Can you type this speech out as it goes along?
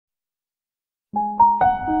Good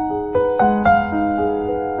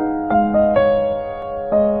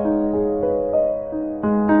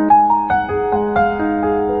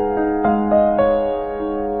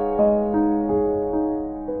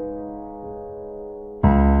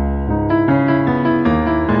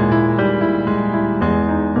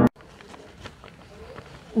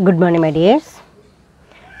morning, my dears.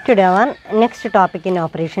 Today our next topic in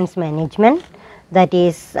operations management, that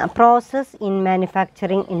is process in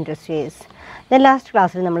manufacturing industries. The last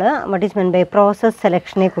class നമ്മൾ what is meant by process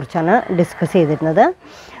selection കുറിച്ചാണ് discuss ചെയ്തിരുന്നത്.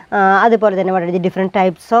 അതുപോലെ തന്നെ വളരെ different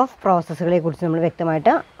types of പ്രോസസ്സുകളെ കുറിച്ച് നമ്മൾ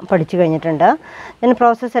വ്യക്തമായിട്ട് പഠിച്ചു കഴിഞ്ഞിട്ടുണ്ട്. then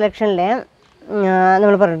പ്രോസസ് സെലക്ഷനിലെ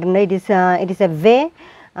നമ്മൾ പറഞ്ഞിട്ടുണ്ട് it is a way.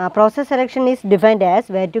 Process selection is defined as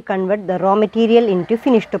where to convert the raw material into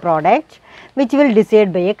finished product which will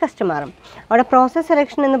decided by a customer. അവിടെ പ്രോസസ്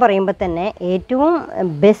സെലക്ഷൻ എന്ന് പറയുമ്പോൾ തന്നെ ഏറ്റവും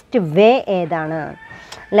ബെസ്റ്റ് വേ ഏതാണ്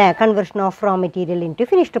അല്ലേ? Conversion of raw material into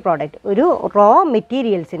finished product. ഒരു raw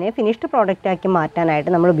മെറ്റീരിയൽസിനെ finished പ്രോഡക്റ്റാക്കി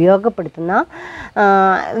മാറ്റാനായിട്ട് നമ്മൾ ഉപയോഗപ്പെടുത്തുന്ന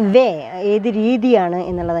വേ, ഏത് രീതിയാണ്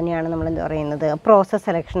എന്നുള്ളത് തന്നെയാണ് നമ്മൾ എന്താ പറയുന്നത് പ്രോസസ്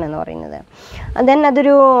സെലക്ഷൻ എന്ന് പറയുന്നത്. ദെൻ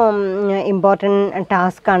അതൊരു ഇമ്പോർട്ടൻറ്റ്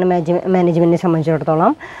ടാസ്ക്കാണ് മാനേജ്മെൻറ്റിനെ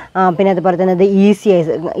സംബന്ധിച്ചിടത്തോളം. പിന്നെ അതുപോലെ തന്നെ അത്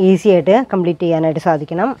ഈസി ആയിട്ട് കംപ്ലീറ്റ് ചെയ്യാനായിട്ട്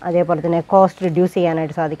സാധിക്കണം. അതേപോലെ തന്നെ കോസ്റ്റ് റിഡ്യൂസ്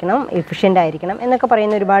ചെയ്യാനായിട്ട് സാധിക്കണം, എഫിഷ്യൻ്റ് ആയിരിക്കണം എന്നൊക്കെ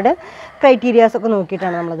പറയുന്ന ഒരുപാട് ക്രൈറ്റീരിയാസ് ഒക്കെ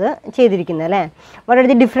നോക്കിയിട്ടാണ് നമ്മളത് ചെയ്തിരിക്കുന്നത് അല്ലേ.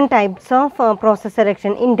 വളരെ different types of process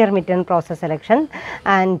selection, intermittent process selection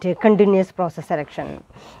and continuous process selection.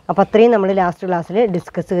 അപ്പോൾ അത്രയും നമ്മൾ ലാസ്റ്റ് ക്ലാസ്സിൽ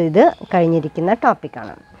ഡിസ്കസ് ചെയ്ത് കഴിഞ്ഞിരിക്കുന്ന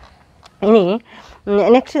ടോപ്പിക്കാണ്. ഇനി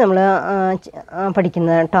നെക്സ്റ്റ് നമ്മൾ പഠിക്കുന്ന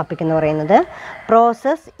ടോപ്പിക് എന്ന് പറയുന്നത്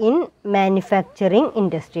process in manufacturing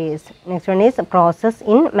industries. Next one is process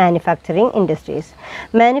in manufacturing industries.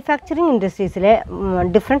 Manufacturing ഇൻഡസ്ട്രീസിലെ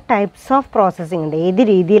different types of processing ഉണ്ട്. ഏത്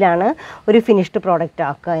രീതിയിലാണ് ഒരു ഫിനിഷ്ഡ് പ്രോഡക്റ്റ്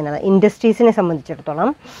ആക്കുക എന്നത് ഇൻഡസ്ട്രീസിനെ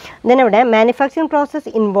സംബന്ധിച്ചിടത്തോളം. ദെൻ അവിടെ manufacturing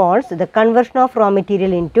process involves the conversion of raw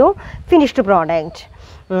material in to finished product.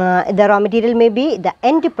 The raw material may be the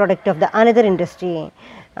end product of the another industry.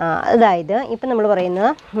 അതായത് ഇപ്പം നമ്മൾ പറയുന്ന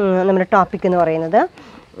നമ്മുടെ ടോപ്പിക് എന്ന് പറയുന്നത്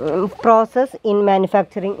process in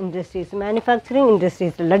manufacturing industries. Manufacturing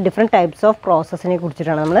ഇൻഡസ്ട്രീസിലുള്ള different types of പ്രോസസ്സിനെ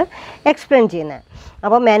കുറിച്ചിട്ടാണ് നമ്മൾ explain ചെയ്യുന്നത്.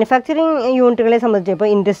 അപ്പോൾ മാനുഫാക്ചറിങ് യൂണിറ്റുകളെ സംബന്ധിച്ച് ഇപ്പോൾ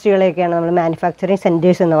ഇൻഡസ്ട്രികളെയൊക്കെയാണ് നമ്മൾ മാനുഫാക്ചറിങ്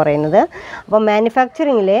സെൻറ്റേഴ്സ് എന്ന് പറയുന്നത്. അപ്പോൾ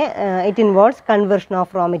മാനുഫാക്ചറിങ്ങിലെ it involves conversion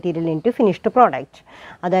of raw material in to finished product.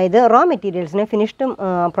 അതായത് റോ മെറ്റീരിയൽസിനെ ഫിനിഷ്ഡ്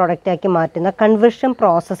പ്രോഡക്റ്റാക്കി മാറ്റുന്ന കൺവേർഷൻ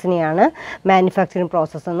പ്രോസസ്സിനെയാണ് മാനുഫാക്ചറിങ്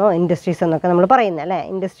പ്രോസസ്സ് എന്നോ ഇൻഡസ്ട്രീസ് എന്നൊക്കെ നമ്മൾ പറയുന്നത് അല്ലേ.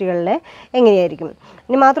 ഇൻഡസ്ട്രികളിലെ എങ്ങനെയായിരിക്കും.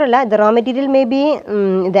 ഇനി മാത്രമല്ല the raw material may be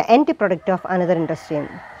the end product of another industry.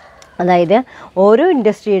 അതായത് ഓരോ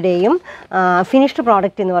ഇൻഡസ്ട്രിയുടെയും ഫിനിഷ്ഡ്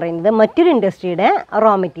പ്രോഡക്റ്റ് എന്ന് പറയുന്നത് മറ്റൊരു ഇൻഡസ്ട്രിയുടെ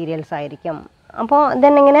റോ മെറ്റീരിയൽസ് ആയിരിക്കും. അപ്പോൾ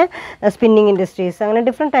ദെൻ ഇങ്ങനെ സ്പിന്നിങ് ഇൻഡസ്ട്രീസ്, അങ്ങനെ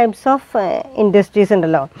ഡിഫറെൻറ്റ് ടൈപ്സ് ഓഫ് ഇൻഡസ്ട്രീസ്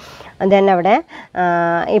ഉണ്ടല്ലോ. ദെൻ അവിടെ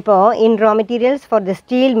ഇപ്പോൾ in raw materials for the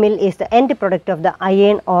steel mill is the end product of the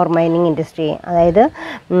iron or mining industry. അതായത്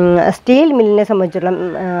സ്റ്റീൽ മില്ലിനെ സംബന്ധിച്ചുള്ള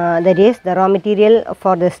that is the raw material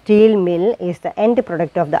for the steel mill is the end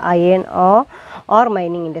product of the iron or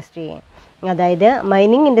mining industry. അതായത്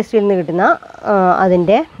mining ഇൻഡസ്ട്രിയിൽ നിന്ന് കിട്ടുന്ന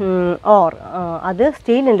അതിൻ്റെ അത്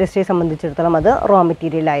steel ഇൻഡസ്ട്രിയെ സംബന്ധിച്ചിടത്തോളം അത് റോ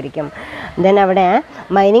മെറ്റീരിയൽ ആയിരിക്കും. ദെൻ അവിടെ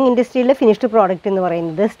മൈനിങ് ഇൻഡസ്ട്രിയിലെ ഫിനിഷ്ഡ് പ്രോഡക്റ്റ് എന്ന്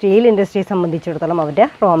പറയുന്നത് സ്റ്റീൽ ഇൻഡസ്ട്രിയെ സംബന്ധിച്ചിടത്തോളം അവരുടെ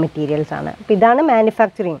റോ മെറ്റീരിയൽസ് ആണ്. അപ്പോൾ ഇതാണ്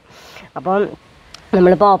മാനുഫാക്ചറിങ്. അപ്പം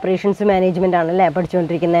നമ്മളിപ്പോൾ ഓപ്പറേഷൻസ് മാനേജ്മെൻ്റ് ആണല്ലേ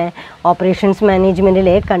പഠിച്ചുകൊണ്ടിരിക്കുന്നത്. ഓപ്പറേഷൻസ്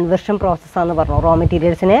മാനേജ്മെൻറ്റിലെ കൺവേർഷൻ പ്രോസസ്സാണെന്ന് പറഞ്ഞു. റോ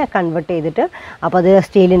മെറ്റീരിയൽസിനെ കൺവേർട്ട് ചെയ്തിട്ട് അപ്പോൾ അത്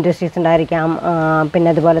സ്റ്റീൽ ഇൻഡസ്ട്രീസ് ഉണ്ടായിരിക്കാം, പിന്നെ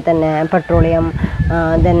അതുപോലെ തന്നെ പെട്രോളിയം,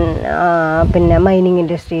 ദെൻ പിന്നെ മൈനിങ്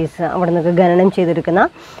ഇൻഡസ്ട്രീസ്, അവിടെ നിന്നൊക്കെ ഖനനം ചെയ്തെടുക്കുന്ന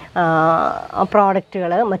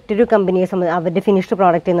പ്രോഡക്റ്റുകൾ മറ്റൊരു കമ്പനിയെ സംബന്ധിച്ച് അവരുടെ ഫിനിഷ്ഡ്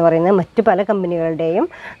പ്രോഡക്റ്റ് എന്ന് പറയുന്നത് മറ്റ് പല കമ്പനികളുടെയും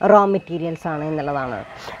റോ മെറ്റീരിയൽസ് ആണ് എന്നുള്ളതാണ്.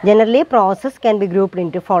 Generally process can be grouped in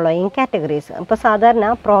to following categories. ഇപ്പോൾ സാധാരണ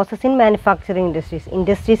പ്രോസസ് ഇൻ മാനുഫാക്ചറിങ്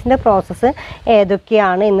ഇൻഡസ്ട്രീസിൻ്റെ പ്രോസസ്സ്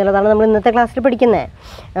ഏതൊക്കെയാണ് എന്നുള്ളതാണ് നമ്മൾ ഇന്നത്തെ ക്ലാസ്സിൽ പഠിക്കുന്നത്.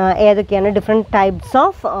 ഏതൊക്കെയാണ് different types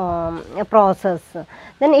of process.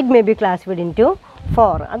 Then it may be classified in to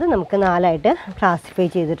 4. അത് നമുക്ക് 4ആയിട്ട് ക്ലാസിഫൈ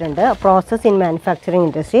ചെയ്തിട്ടുണ്ട്. Process in manufacturing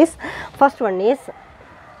industries. First one is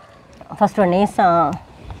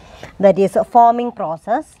that is forming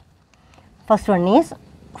process. First one is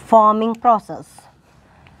forming process.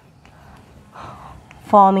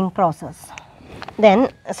 Then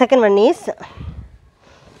second one is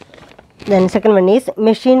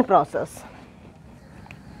machine process.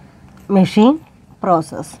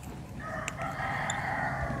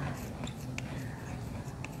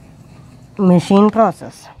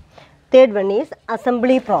 Third one is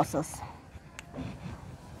assembly process.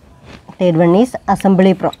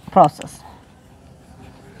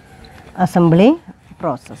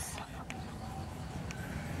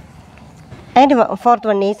 And fourth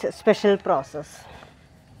one is special process.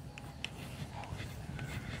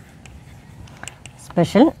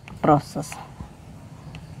 Special process.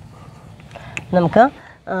 നമുക്ക്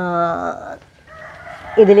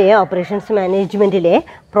ഇതിലെ operations മാനേജ്മെൻറ്റിലെ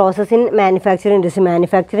process in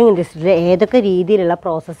manufacturing ഇൻഡസ്ട്രിയിൽ ഏതൊക്കെ രീതിയിലുള്ള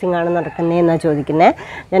processing ആണ് നടക്കുന്നതെന്നാണ് ചോദിക്കുന്നത്.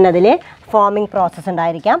 ഞാൻ അതിൽ foaming process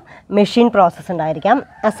ഉണ്ടായിരിക്കാം, മെഷീൻ പ്രോസസ്സ് ഉണ്ടായിരിക്കാം,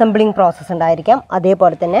 അസംബ്ലിംഗ് പ്രോസസ്സ് ഉണ്ടായിരിക്കാം,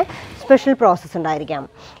 അതേപോലെ തന്നെ സ്പെഷ്യൽ പ്രോസസ്സ് ഉണ്ടായിരിക്കാം.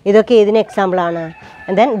 ഇതൊക്കെ ഇതിന് എക്സാമ്പിളാണ്.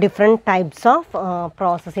 Then different types of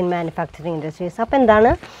process in manufacturing industries. അപ്പോൾ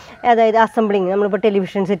എന്താണ്, അതായത് അസംബ്ലിങ്, നമ്മളിപ്പോൾ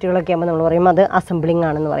ടെലിവിഷൻ സെറ്റുകളൊക്കെ ആകുമ്പോൾ നമ്മൾ പറയും അത് അസംബ്ലിംഗ്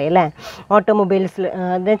ആണെന്ന് പറയും അല്ലേ. ഓട്ടോമൊബൈൽസിൽ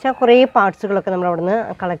എന്ന് വെച്ചാൽ കുറേ പാർട്സുകളൊക്കെ നമ്മൾ അവിടെ നിന്ന്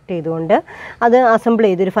കളക്ട് ചെയ്തുകൊണ്ട് അത് അസംബിൾ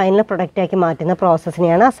ചെയ്ത് ഒരു ഫൈനൽ പ്രൊഡക്റ്റാക്കി മാറ്റുന്ന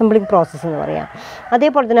പ്രോസസ്സിനെയാണ് അസംബ്ലിംഗ് പ്രോസസ്സ് എന്ന് പറയുക.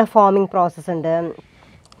 അതേപോലെ തന്നെ ഫോമിംഗ് പ്രോസസ്സ് ഉണ്ട്,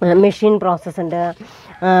 മെഷീൻ പ്രോസസ്സ് ഉണ്ട്,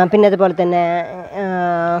 പിന്നെ അതുപോലെ തന്നെ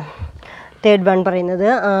തേർഡ് വൺ പറയുന്നത്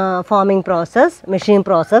foaming process, machine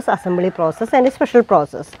process, assembly process and special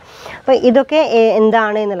process. അപ്പോൾ ഇതൊക്കെ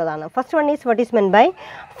എന്താണ് എന്നുള്ളതാണ്. First one is what is men by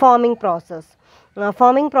foaming process.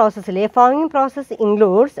 Foaming process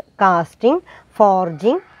includes casting,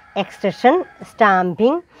 forging, extrusion,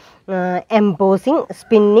 stamping, embossing,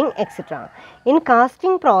 spinning, etc. In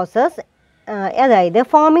casting process, അതായത്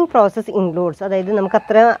foaming process includes, അതായത് നമുക്ക്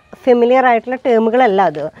അത്ര familiar ആയിട്ടുള്ള ടേമുകളല്ല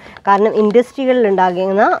അത്, കാരണം ഇൻഡസ്ട്രികളിൽ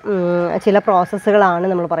ഉണ്ടാകുന്ന ചില പ്രോസസ്സുകളാണ്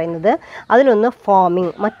നമ്മൾ പറയുന്നത്. അതിലൊന്ന്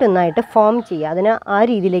ഫോമിംഗ്, മറ്റൊന്നായിട്ട് ഫോം ചെയ്യുക, അതിനെ ആ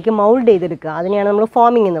രീതിയിലേക്ക് മൗൾഡ് ചെയ്തെടുക്കുക, അതിനെയാണ് നമ്മൾ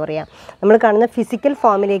ഫോമിംഗ് എന്ന് പറയുക. നമ്മൾ കാണുന്ന ഫിസിക്കൽ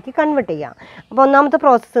ഫോമിലേക്ക് കൺവേർട്ട് ചെയ്യുക. അപ്പോൾ ഒന്നാമത്തെ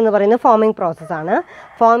പ്രോസസ്സ് എന്ന് പറയുന്നത് ഫോമിംഗ് പ്രോസസ്സാണ്.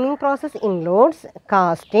 ഫോമിംഗ് പ്രോസസ്സ് ഇൻക്ലൂഡ്സ്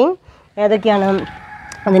കാസ്റ്റിംഗ്, ഏതൊക്കെയാണ്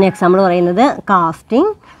അതിന് എക്സാമ്പിൾ പറയുന്നത്,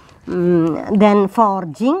 casting, then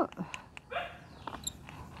forging,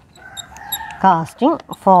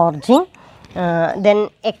 then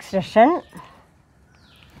extrusion,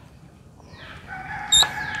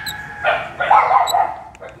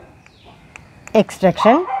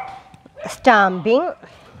 stamping,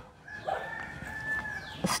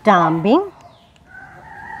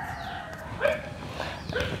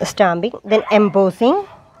 then embossing,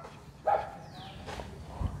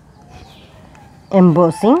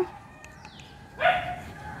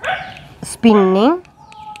 spinning,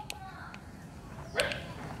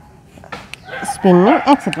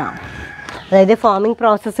 etcetera. അതായത് ഫോമിംഗ്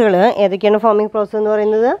പ്രോസസ്സുകൾ ഏതൊക്കെയാണ്? ഫോമിംഗ് പ്രോസസ്സ് എന്ന്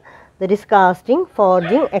പറയുന്നത് that is casting,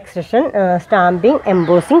 forging, എക്സ്ട്രഷൻ, stamping,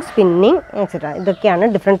 embossing, spinning, etcetera. ഇതൊക്കെയാണ്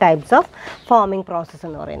different types of foaming process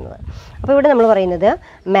എന്ന് പറയുന്നത്. അപ്പോൾ ഇവിടെ നമ്മൾ പറയുന്നത്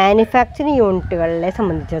മാനുഫാക്ചറിങ് യൂണിറ്റുകളെ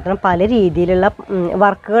സംബന്ധിച്ചിടത്തോളം പല രീതിയിലുള്ള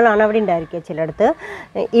വർക്കുകളാണ് അവിടെ ഉണ്ടായിരിക്കുക. ചിലയിടത്ത്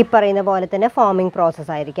ഈ പറയുന്ന പോലെ തന്നെ ഫോമിംഗ്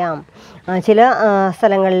പ്രോസസ്സ് ആയിരിക്കാം, ചില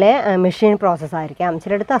സ്ഥലങ്ങളിലെ മെഷീൻ പ്രോസസ്സ് ആയിരിക്കാം,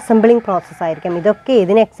 ചിലയിടത്ത് അസംബ്ലിംഗ് പ്രോസസ്സ് ആയിരിക്കാം. ഇതൊക്കെ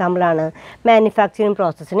ഇതിന് എക്സാമ്പിളാണ്, മാനുഫാക്ചറിങ്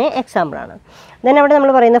പ്രോസസ്സിന് എക്സാമ്പിളാണ്. ദെൻ അവിടെ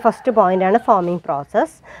നമ്മൾ പറയുന്ന ഫസ്റ്റ് പോയിൻ്റാണ് ഫോമിംഗ്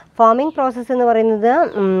പ്രോസസ്സ്. ഫോമിംഗ് പ്രോസസ്സ് എന്ന് പറയുന്നത്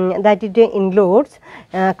that it includes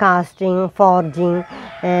casting, forging,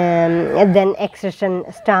 then എക്സ്ട്രഷൻ,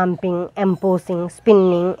 stamping, embossing,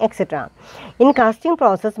 spinning, etc. In casting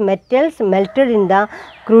process, metals melted in the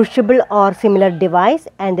crucible or similar device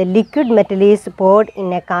and the liquid metal is poured in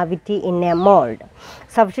a cavity in a mold.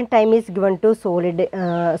 Sufficient time is given to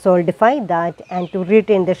solidify that and to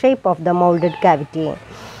retain the shape of the molded cavity.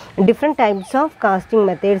 Different types of casting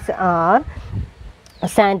methods are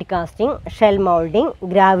sand casting, shell molding,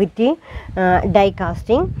 gravity die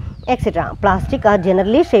casting, etc. Plastic are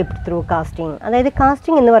generally shaped through casting. അതായത്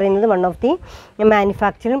casting എന്ന് പറയുന്നത് one of the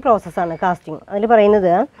manufacturing പ്രോസസ്സാണ് casting. അതിൽ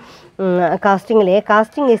പറയുന്നത്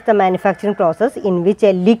casting is the manufacturing process in which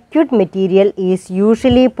A liquid material is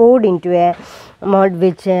usually poured into a mold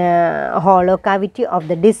which hollow cavity of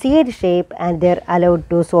the desired shape and they are allowed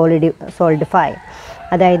to solidify.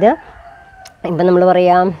 അതായത് ഇപ്പം നമ്മൾ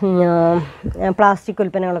പറയാം plastic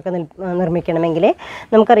ഉൽപ്പന്നങ്ങളൊക്കെ നിർമ്മിക്കണമെങ്കിൽ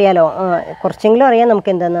നമുക്കറിയാലോ, കുറച്ചെങ്കിലും അറിയാം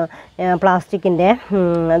നമുക്ക് എന്താണ് പ്ലാസ്റ്റിക്കിൻ്റെ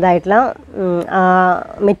ഇതായിട്ടുള്ള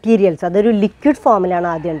മെറ്റീരിയൽസ് അതൊരു ലിക്വിഡ് ഫോമിലാണ്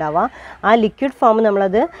ആദ്യം ഉണ്ടാവുക. ആ ലിക്വിഡ് ഫോം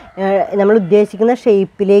നമ്മൾ ഉദ്ദേശിക്കുന്ന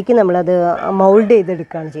ഷേപ്പിലേക്ക് നമ്മളത് മൗൾഡ്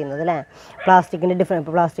ചെയ്തെടുക്കുകയാണ് ചെയ്യുന്നത് അല്ലേ. പ്ലാസ്റ്റിക്കിൻ്റെ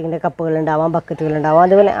ഇപ്പോൾ പ്ലാസ്റ്റിക്കിൻ്റെ കപ്പുകളുണ്ടാവാം, ബക്കറ്റുകളുണ്ടാവാം,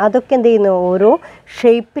 അതുപോലെ അതൊക്കെ എന്ത് ചെയ്യുന്നു, ഓരോ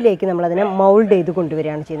ഷേപ്പിലേക്ക് നമ്മളതിനെ മൗൾഡ് ചെയ്ത്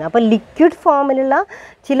കൊണ്ടുവരികയാണ് ചെയ്യുന്നത്. അപ്പോൾ ലിക്വിഡ് ഫോമിലുള്ള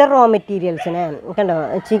ചില റോ മെറ്റീരിയൽസിനെ കണ്ടോ,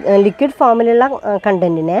 ലിക്വിഡ് ഫോമിലുള്ള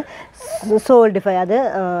കണ്ടൻറ്റിനെ സോൾഡിഫൈ, അത്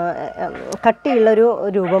കട്ടിയുള്ളൊരു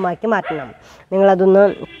രൂപമാക്കി മാറ്റണം. നിങ്ങളതൊന്ന്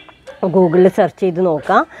ഗൂഗിളിൽ സെർച്ച് ചെയ്ത്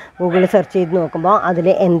നോക്കാം. ഗൂഗിളിൽ സെർച്ച് ചെയ്ത് നോക്കുമ്പോൾ അതിൽ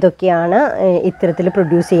എന്തൊക്കെയാണ് ഇത്തരത്തിൽ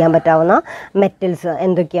പ്രൊഡ്യൂസ് ചെയ്യാൻ പറ്റാവുന്ന മെറ്റൽസ്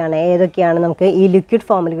എന്തൊക്കെയാണ്, ഏതൊക്കെയാണ് നമുക്ക് ഈ ലിക്വിഡ്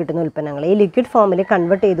ഫോമിൽ കിട്ടുന്ന ഉൽപ്പന്നങ്ങൾ, ഈ ലിക്വിഡ് ഫോമിൽ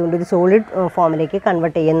കൺവേർട്ട് ചെയ്തുകൊണ്ട് ഒരു സോളിഡ് ഫോമിലേക്ക്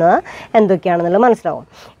കൺവേർട്ട് ചെയ്യുന്നത് എന്തൊക്കെയാണെന്നുള്ളത് മനസ്സിലാവും.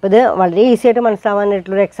 അപ്പോൾ ഇത് വളരെ ഈസി ആയിട്ട്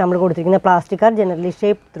മനസ്സിലാവാനായിട്ടുള്ളൊരു എക്സാമ്പിൾ കൊടുത്തിരിക്കുന്നത് plastic are generally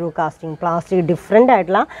shape through casting. Plastic different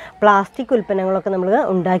ആയിട്ടുള്ള പ്ലാസ്റ്റിക് ഉൽപ്പന്നങ്ങളൊക്കെ നമ്മൾ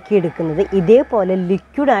ഉണ്ടാക്കിയെടുക്കുന്നത് ഇതേപോലെ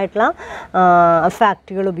ലിക്വിഡ് ആയിട്ടുള്ള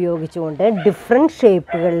ഫാക്ടറികൾ ഉപയോഗിച്ചുകൊണ്ട് ഡിഫറെൻറ്റ്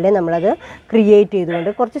ഷേപ്പുകളിൽ നമ്മൾ നമ്മളത് ക്രിയേറ്റ് ചെയ്തുകൊണ്ട്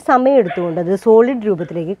കുറച്ച് സമയം എടുത്തുകൊണ്ട് അത് സോളിഡ്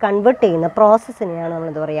രൂപത്തിലേക്ക് കൺവേർട്ട് ചെയ്യുന്ന പ്രോസസ്സിനെയാണ്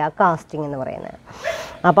നമ്മളെന്താ പറയുക കാസ്റ്റിംഗ് എന്ന് പറയുന്നത്.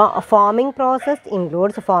 അപ്പോൾ foaming process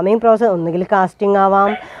includes foaming process ഒന്നുകിൽ കാസ്റ്റിംഗ്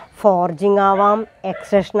ആവാം, ഫോർജിങ് ആവാം,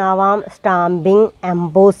 എക്സ്ട്രഷൻ ആവാം, സ്റ്റാമ്പിങ്,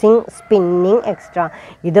 എംബോസിങ്, സ്പിന്നിങ് എക്സ്ട്രാ.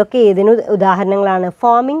 ഇതൊക്കെ ഏതിന് ഉദാഹരണങ്ങളാണ്?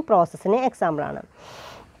 ഫോമിംഗ് പ്രോസസ്സിന് എക്സാമ്പിളാണ്.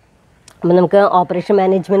 അപ്പം നമുക്ക് ഓപ്പറേഷൻ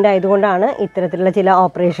മാനേജ്മെൻറ്റ് ആയതുകൊണ്ടാണ് ഇത്തരത്തിലുള്ള ചില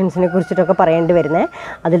ഓപ്പറേഷൻസിനെ കുറിച്ചിട്ടൊക്കെ പറയേണ്ടി വരുന്നത്.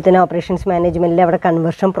 അതിൽ തന്നെ ഓപ്പറേഷൻസ് മാനേജ്മെൻറ്റിൽ അവിടെ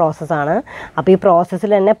കൺവേർഷൻ പ്രോസസ്സാണ്. അപ്പോൾ ഈ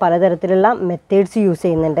പ്രോസസ്സിൽ തന്നെ പലതരത്തിലുള്ള മെത്തേഡ്സ് യൂസ്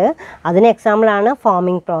ചെയ്യുന്നുണ്ട്. അതിന് എക്സാമ്പിളാണ്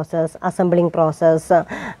foaming process, assembling process,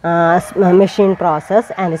 machine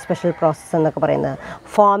process and special process എന്നൊക്കെ പറയുന്നത്.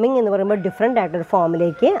 ഫോമിംഗ് എന്ന് പറയുമ്പോൾ ഡിഫറെൻ്റ് ആയിട്ടൊരു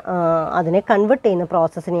ഫോമിലേക്ക് അതിനെ കൺവേർട്ട് ചെയ്യുന്ന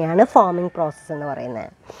പ്രോസസ്സിനെയാണ് ഫോമിംഗ് പ്രോസസ്സ് എന്ന്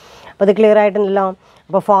പറയുന്നത്. അപ്പോൾ അത് ക്ലിയർ ആയിട്ടുണ്ടല്ലോ.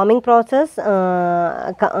 അപ്പോൾ foaming process,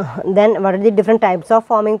 then what are the different types of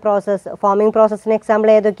foaming process? Foaming പ്രോസസ്സിന് example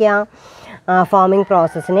ഏതൊക്കെയാണ്? Foaming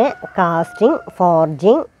പ്രോസസ്സിന് casting,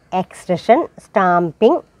 forging, extrusion,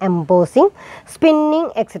 stamping, embossing, spinning,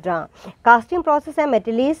 etc. Casting process, a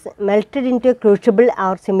metal is melted into a crucible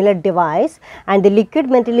or similar device and the liquid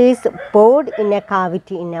metal is poured in a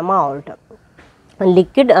cavity in a mold.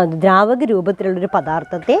 Liquid ദ്രാവക രൂപത്തിലുള്ളൊരു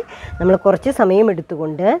പദാർത്ഥത്തെ നമ്മൾ കുറച്ച് സമയം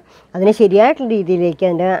എടുത്തുകൊണ്ട് അതിനെ ശരിയായിട്ടുള്ള രീതിയിലേക്ക്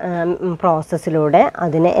അതിൻ്റെ പ്രോസസ്സിലൂടെ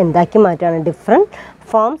അതിനെ എന്താക്കി മാറ്റുകയാണ്? ഡിഫറെൻറ്റ്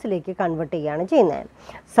ഫോംസിലേക്ക് കൺവേർട്ട് ചെയ്യുകയാണ് ചെയ്യുന്നത്.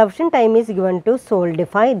 Sufficient time is given to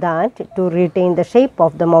solidify that to retain the shape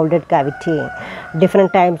of the moulded cavity.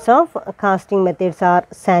 Different types of casting methods R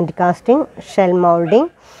sand casting, shell moulding,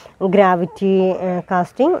 gravity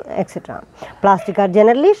casting etcetera. Plastic are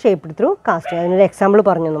generally shaped through casting. അതിനൊരു example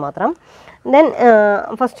പറഞ്ഞെന്ന് മാത്രം. Then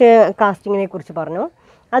first കാസ്റ്റിങ്ങിനെ കുറിച്ച് പറഞ്ഞു.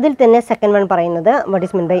 അതിൽ തന്നെ second one പറയുന്നത് what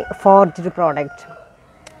is mean by forged product.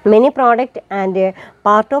 Many product and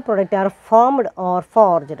part of product are formed or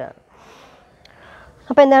forged.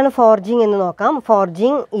 അപ്പോൾ എന്താണ് ഫോർജിങ് എന്ന് നോക്കാം.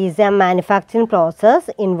 Forging is A manufacturing process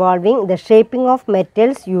involving the shaping of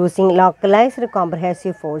metals using localised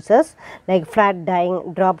comprehensive forces like flat dying,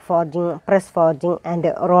 drop forging, press forging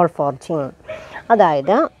and role forging.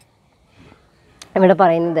 അതായത് ഇവിടെ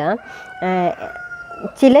പറയുന്നത്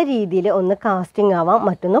ചില രീതിയിൽ ഒന്ന് കാസ്റ്റിംഗ് ആവാം,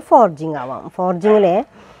 മറ്റൊന്ന് ഫോർജിങ് ആവാം. Forging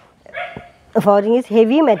is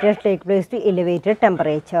heavy metals take place to elevated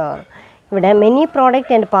temperature. ഇവിടെ many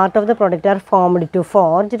product and part of the product are formed to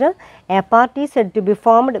forged. A part is said to B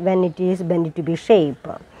formed when it is bend to B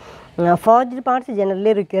shape. Forged parts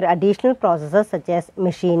generally require additional processes such as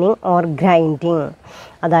machining or grinding.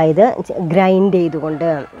 അതായത് grind ചെയ്തുകൊണ്ട്,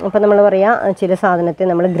 അപ്പോൾ നമ്മൾ പറയുക ചില സാധനത്തെ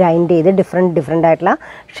നമ്മൾ grind ചെയ്ത് different ആയിട്ടുള്ള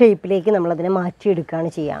ഷേപ്പിലേക്ക് നമ്മളതിനെ മാറ്റിയെടുക്കുകയാണ്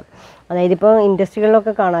ചെയ്യുക. അതായത് ഇപ്പോൾ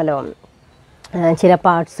ഇൻഡസ്ട്രികളിലൊക്കെ കാണാമല്ലോ ചില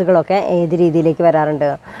പാർട്സുകളൊക്കെ ഏത് രീതിയിലേക്ക് വരാറുണ്ട്.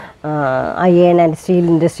 അയേൺ ആൻഡ് സ്റ്റീൽ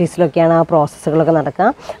ഇൻഡസ്ട്രീസിലൊക്കെയാണ് ആ പ്രോസസ്സുകളൊക്കെ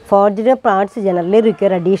നടക്കുക. Forged parts generally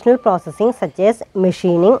require additional processing such as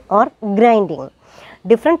machining or grinding.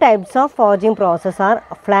 Different types of forging process are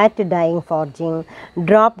flat dyeing forging,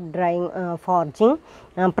 drop drying forging,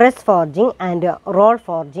 press forging and roll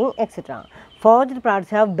forging etc. Forged parts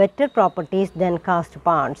have better properties than cast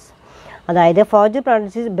parts. അതായത് forged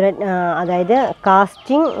products അതായത്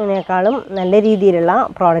കാസ്റ്റിങ്ങിനേക്കാളും നല്ല രീതിയിലുള്ള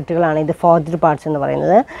പ്രോഡക്റ്റുകളാണ് ഇത് forged parts എന്ന്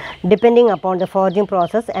പറയുന്നത്. Depending upon the forging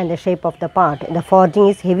process and the shape of the part. The forging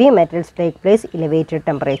is heavy metals take place elevated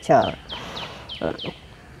temperature.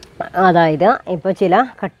 അതായത് ഇപ്പോൾ ചില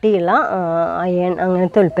കട്ടിയുള്ള അയൺ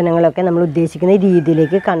അങ്ങനത്തെ ഉൽപ്പന്നങ്ങളൊക്കെ നമ്മൾ ഉദ്ദേശിക്കുന്ന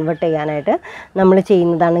രീതിയിലേക്ക് കൺവേർട്ട് ചെയ്യാനായിട്ട് നമ്മൾ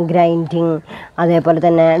ചെയ്യുന്നതാണ് ഗ്രൈൻഡിങ്. അതേപോലെ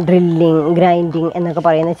തന്നെ ഡ്രില്ലിങ്, ഗ്രൈൻഡിങ് എന്നൊക്കെ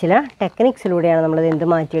പറയുന്ന ചില ടെക്നിക്സിലൂടെയാണ് നമ്മളത് എന്ത്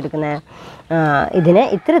മാറ്റിയെടുക്കുന്നത്, ഇതിനെ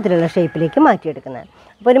ഇത്തരത്തിലുള്ള ഷേപ്പിലേക്ക് മാറ്റിയെടുക്കുന്നത്.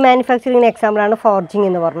 അപ്പോൾ ഒരു മാനുഫാക്ചറിങ്ങിന് എക്സാമ്പിളാണ് ഫോർജിങ്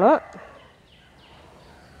എന്ന് പറഞ്ഞു.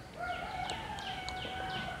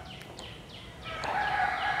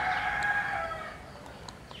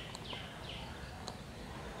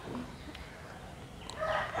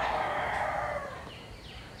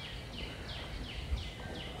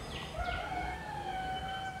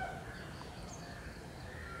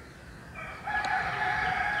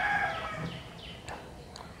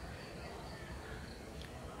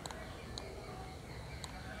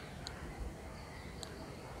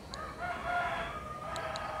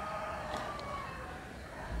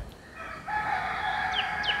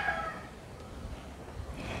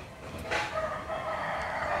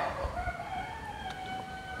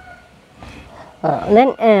 Then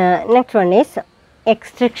next one is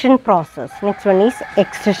extraction process.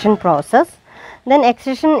 Then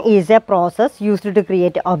extraction is a process used to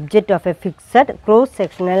create object of a fixed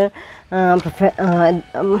cross-sectional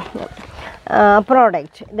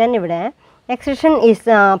product. Then ഇവിടെ extraction is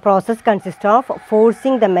a process consists of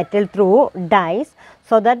forcing the metal through dies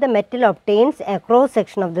so that the metal obtains a cross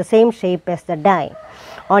section of the same shape as the die.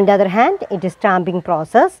 On the other hand, it is stamping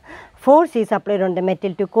process. Force is applied on the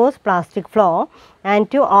metal to cause plastic flow and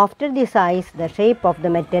to alter the size, the shape of the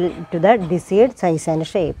metal to the desired size and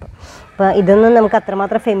shape. അപ്പോൾ ഇതൊന്നും നമുക്ക്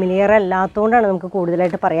അത്രമാത്രം familiar അല്ലാത്തതുകൊണ്ടാണ് നമുക്ക്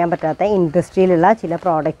കൂടുതലായിട്ട് പറയാൻ പറ്റാത്ത ഇൻഡസ്ട്രിയിലുള്ള ചില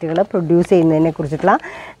പ്രോഡക്റ്റുകൾ പ്രൊഡ്യൂസ് ചെയ്യുന്നതിനെ കുറിച്ചിട്ടുള്ള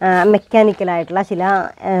മെക്കാനിക്കലായിട്ടുള്ള ചില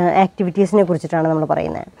ആക്ടിവിറ്റീസിനെ കുറിച്ചിട്ടാണ് നമ്മൾ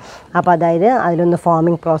പറയുന്നത്. അപ്പോൾ അതായത് അതിലൊന്ന്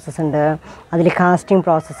ഫോമിംഗ് പ്രോസസ്സ് ഉണ്ട്, അതിൽ കാസ്റ്റിംഗ്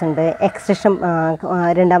പ്രോസസ്സ് ഉണ്ട്, എക്സ്ട്രഷൻ,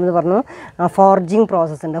 രണ്ടാമത് പറഞ്ഞു ഫോർജിങ്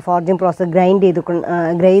പ്രോസസ്സ് ഉണ്ട്. ഫോർജിങ് പ്രോസസ്സ്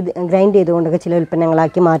ഗ്രൈൻഡ് ചെയ്തുകൊണ്ടൊക്കെ ചില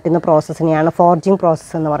ഉൽപ്പന്നങ്ങളാക്കി മാറ്റുന്ന പ്രോസസ്സിനെയാണ് ഫോർജിങ്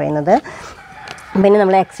പ്രോസസ്സ് എന്ന് പറയുന്നത്. പിന്നെ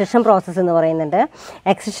നമ്മൾ എക്സ്ട്രഷൻ പ്രോസസ്സ് എന്ന് പറയുന്നുണ്ട്.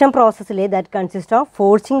 എക്സ്ട്രഷൻ പ്രോസസ്സിൽ that consist of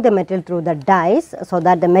forcing the metal through the dyes so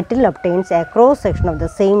that the metal ഒബ്റ്റെയിൻസ് A cross section of the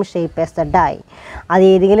same shape as the dye. അത്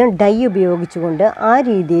ഏതെങ്കിലും ഡൈ ഉപയോഗിച്ചുകൊണ്ട് ആ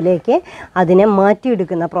രീതിയിലേക്ക് അതിനെ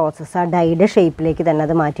മാറ്റിയെടുക്കുന്ന പ്രോസസ്സ്, ആ ഡൈയുടെ ഷേപ്പിലേക്ക് തന്നെ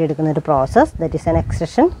അത് മാറ്റിയെടുക്കുന്ന ഒരു process, that is an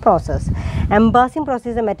എക്സ്ട്രഷൻ process. എംബാസിംഗ്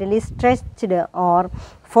process the metal is stretched or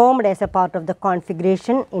formed as a part of the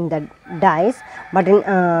configuration in the dies, but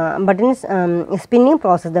in spinning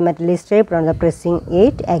process the metal is shaped on the pressing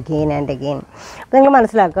it again and again. അപ്പോൾ നിങ്ങൾ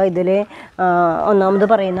മനസ്സിലാക്കുക, ഇതിൽ ഒന്നാമത്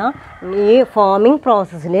പറയുന്ന ഈ foaming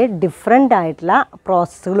പ്രോസസ്സിൽ different ആയിട്ടുള്ള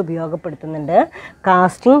പ്രോസസ്സുകൾ ഉപയോഗപ്പെടുത്തുന്നുണ്ട്.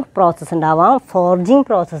 കാസ്റ്റിംഗ് പ്രോസസ്സ് ഉണ്ടാവാം, ഫോർജിങ്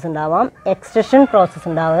പ്രോസസ്സ് ഉണ്ടാവാം, എക്സ്ട്രഷൻ പ്രോസസ്സ്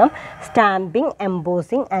ഉണ്ടാവാം, stamping,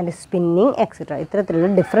 embossing and spinning etcetera.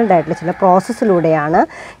 ഇത്തരത്തിലുള്ള ഡിഫറെൻ്റ് ആയിട്ടുള്ള ചില പ്രോസസ്സിലൂടെയാണ്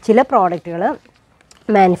ചില പ്രോഡക്റ്റുകൾ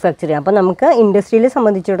മാനുഫാക്ചർ ചെയ്യുക. അപ്പോൾ നമുക്ക് ഇൻഡസ്ട്രിയെ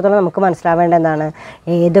സംബന്ധിച്ചിടത്തോളം നമുക്ക് മനസ്സിലാവേണ്ട എന്താണ്,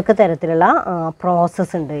 ഏതൊക്കെ തരത്തിലുള്ള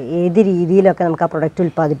പ്രോസസ്സ് ഉണ്ട്, ഏത് രീതിയിലൊക്കെ നമുക്ക് ആ പ്രൊഡക്റ്റ്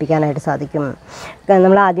ഉൽപ്പാദിപ്പിക്കാനായിട്ട് സാധിക്കും.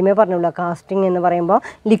 നമ്മൾ ആദ്യമേ പറഞ്ഞല്ലോ, കാസ്റ്റിംഗ് എന്ന് പറയുമ്പോൾ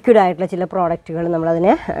ലിക്വിഡായിട്ടുള്ള ചില പ്രോഡക്റ്റുകൾ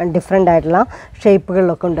നമ്മളതിനെ ഡിഫറെൻ്റ് ആയിട്ടുള്ള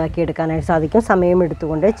ഷേപ്പുകളിലൊക്കെ ഉണ്ടാക്കിയെടുക്കാനായിട്ട് സാധിക്കും.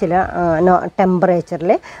 സമയമെടുത്തുകൊണ്ട് ചില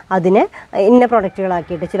ടെമ്പറേച്ചറിൽ അതിനെ ഇന്ന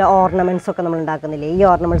പ്രൊഡക്റ്റുകളാക്കിയിട്ട് ചില ഓർണമെൻറ്റ്സൊക്കെ നമ്മൾ ഉണ്ടാക്കുന്നില്ലേ, ഈ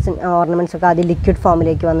ഓർണമെൻറ്റ്സൊക്കെ ആദ്യം ലിക്വിഡ്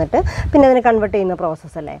ഫോമിലേക്ക് വന്നിട്ട് പിന്നെ അതിനെ കൺവേർട്ട് ചെയ്യുന്ന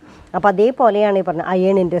പ്രോസസ്സല്ലേ. അപ്പോൾ അതേപോലെയാണ് ഈ പറഞ്ഞ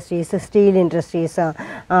അയൺ ഇൻഡസ്ട്രീസ്, സ്റ്റീൽ ഇൻഡസ്ട്രീസ്,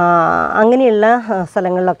 അങ്ങനെയുള്ള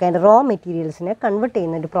സ്ഥലങ്ങളിലൊക്കെ അതിൻ്റെ റോ മെറ്റീരിയൽസിനെ കൺവേർട്ട്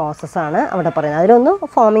ചെയ്യുന്ന ഒരു പ്രോസസ്സാണ് അവിടെ പറയുന്നത്. അതിലൊന്ന്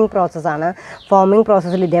ഫോമിംഗ് പ്രോസസ്സാണ്. ഫോമിംഗ്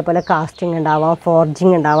പ്രോസസ്സിൽ ഇതേപോലെ കാസ്റ്റിംഗ് ഉണ്ടാവാം,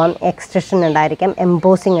 ഫോർജിങ് ഉണ്ടാവാം, എക്സ്ട്രഷൻ ഉണ്ടായിരിക്കാം,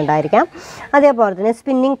 എംബോസിങ് ഉണ്ടായിരിക്കാം. അതേപോലെ തന്നെ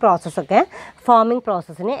സ്പിന്നിങ് പ്രോസസ്സൊക്കെ ഫോമിംഗ്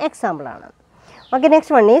പ്രോസസ്സിന് എക്സാമ്പിളാണ്. Okay,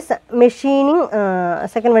 next one is machining.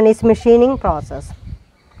 Second one is machining process.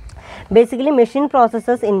 Basically, machine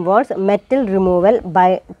processes involves metal removal by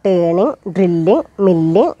turning, drilling,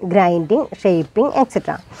 milling, grinding, shaping, etc.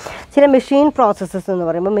 ചില മെഷീൻ പ്രോസസ്സസ് എന്ന്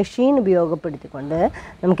പറയുമ്പോൾ മെഷീൻ ഉപയോഗപ്പെടുത്തിക്കൊണ്ട്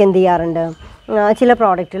നമുക്ക് എന്ത് ചെയ്യാറുണ്ട്, ചില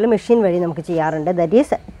പ്രോഡക്റ്റുകൾ മെഷീൻ വഴി നമുക്ക് ചെയ്യാറുണ്ട്. That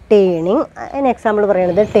is turning. അതിന് എക്സാമ്പിൾ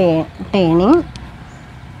പറയുന്നത് turning,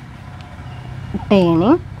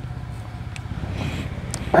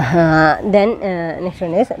 then next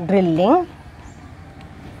one is drilling,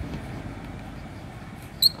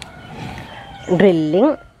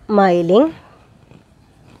 miling,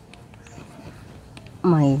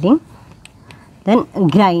 then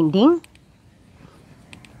grinding,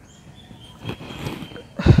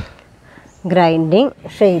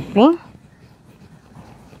 shaping,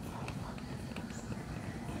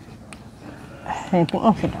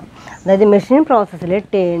 etc. അതായത് മെഷീൻ പ്രോസസ്സിൽ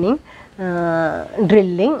turning,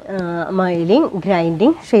 drilling, മൈലിംഗ്,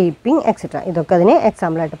 grinding, shaping etcetera ഇതൊക്കെ അതിന്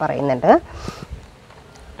എക്സാമ്പിളായിട്ട് പറയുന്നുണ്ട്.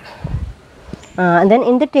 Then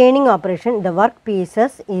in the turning operation the work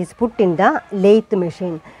pieces is put in the lathe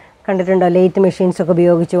machine. കണ്ടിട്ടുണ്ടോ, lathe മെഷീൻസൊക്കെ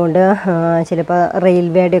ഉപയോഗിച്ചുകൊണ്ട് ചിലപ്പോൾ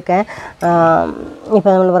റെയിൽവേയുടെയൊക്കെ, ഇപ്പോൾ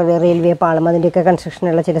നമ്മൾ പറയുക റെയിൽവേ പാളം, അതിൻ്റെയൊക്കെ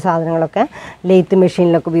കൺസ്ട്രക്ഷനുള്ള ചില സാധനങ്ങളൊക്കെ ലേത്ത്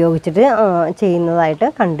മെഷീനിലൊക്കെ ഉപയോഗിച്ചിട്ട് ചെയ്യുന്നതായിട്ട്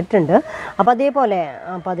കണ്ടിട്ടുണ്ട്. അപ്പോൾ അതേപോലെ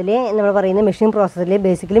അപ്പോൾ അതിൽ നമ്മൾ പറയുന്ന മെഷീൻ പ്രോസസ്സിൽ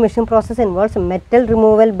basically machine process involves metal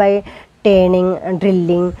removal by turning,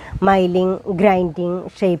 drilling, miling, grinding,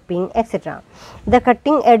 shaping, etc. The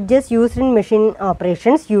cutting edges used in machine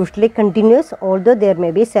operations usually continuous, although there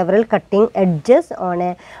may be several cutting edges on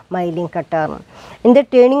a milling cutter. In the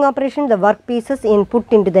turning operation, the workpieces input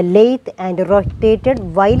into the lathe and rotated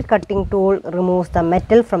while cutting tool removes the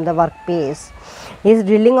metal from the workpiece. Is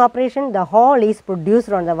drilling operation, the hole is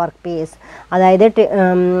produced on the workpiece. അതായത്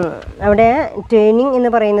അവിടെ turning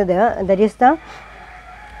എന്ന് പറയുന്നത് that is the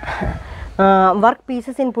work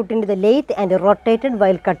pieces input into the lathe and rotated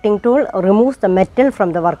while cutting tool removes the metal from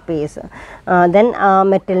the workpiece. Then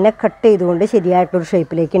മെറ്റലിനെ cut ചെയ്തുകൊണ്ട് ശരിയായിട്ടൊരു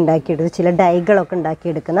ഷേപ്പിലേക്ക് ഉണ്ടാക്കിയെടുത്ത് ചില ഡൈകളൊക്കെ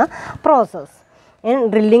ഉണ്ടാക്കിയെടുക്കുന്ന process.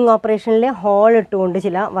 Drilling ഓപ്പറേഷനിൽ whole ഇട്ടുകൊണ്ട്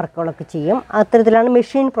ചില വർക്കുകളൊക്കെ ചെയ്യും. അത്തരത്തിലാണ്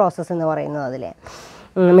മെഷീൻ പ്രോസസ്സ് എന്ന് പറയുന്നത്. അതിലെ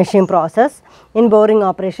machine process. In boring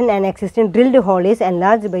operation, an existing drilled hole is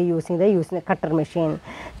enlarged by using the cutter machine.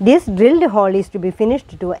 This drilled hole is to be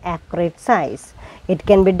finished to accurate size. It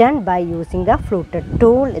can be done by using the fluted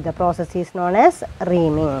tool. The process is known as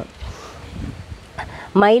reaming.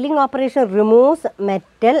 Miling operation removes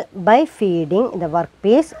metal by feeding the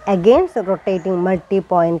workpiece against rotating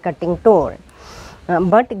multi-point cutting tool.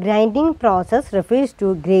 but grinding process refers to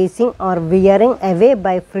grazing or wearing away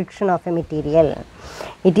by friction of a material.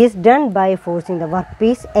 It is done by forcing the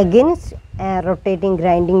workpiece against a rotating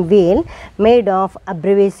grinding wheel made of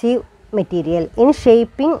abrasive material. In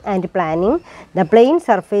shaping and planing, the plane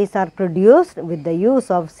surface are produced with the use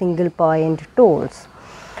of single point tools.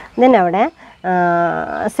 Then അവിടെ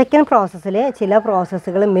second പ്രോസസ്സിൽ ചില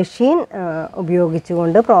പ്രോസസ്സുകൾ machine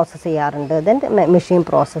ഉപയോഗിച്ചുകൊണ്ട് process ചെയ്യാറുണ്ട്. Then machine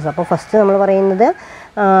process. അപ്പോൾ first നമ്മൾ പറയുന്നത്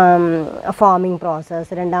foaming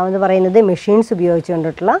process, രണ്ടാമത് പറയുന്നത് മെഷീൻസ്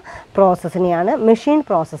ഉപയോഗിച്ചുകൊണ്ടിട്ടുള്ള പ്രോസസ്സിനെയാണ് മെഷീൻ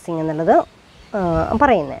പ്രോസസ്സിങ് എന്നുള്ളത്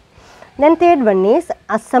പറയുന്നത്. Then third one is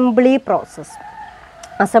assembly process.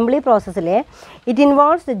 Assembly process it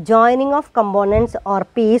involves the joining of components or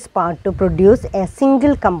piece part to produce a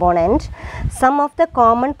single component. Some of the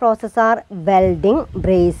common processes are welding,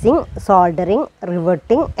 brazing, soldering,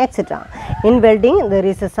 riveting, etc. In welding there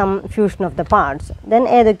is some fusion of the parts. Then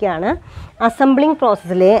ഏതൊക്കെയാണ് assembling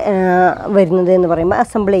പ്രോസസ്സിൽ വരുന്നത് എന്ന് പറയുമ്പോൾ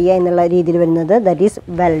assemble ചെയ്യുക എന്നുള്ള രീതിയിൽ വരുന്നത് that is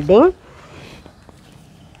welding,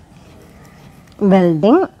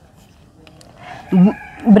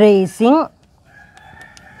 brazing,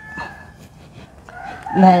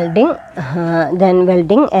 then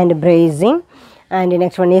welding and brazing, and the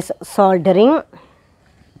next one is soldering,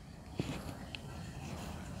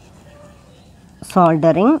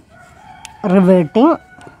 riveting.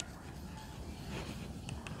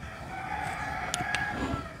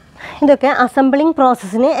 ഇതൊക്കെ അസംബ്ലിംഗ്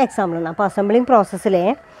പ്രോസസ്സിന് എക്സാമ്പിളാണ്. അപ്പോൾ അസംബ്ലിംഗ് പ്രോസസ്സിൽ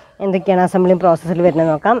എന്തൊക്കെയാണ് അസംബ്ലിംഗ് പ്രോസസ്സിൽ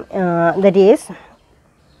വരുന്നത് നോക്കാം. That is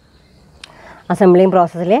assembling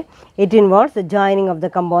process it involves the joining of the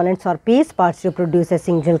components or piece parts to produce a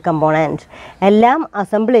single component. എല്ലാം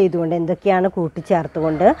assemble ചെയ്തുകൊണ്ട് എന്തൊക്കെയാണ്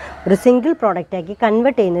കൂട്ടിച്ചേർത്തുകൊണ്ട് ഒരു സിംഗിൾ പ്രോഡക്റ്റാക്കി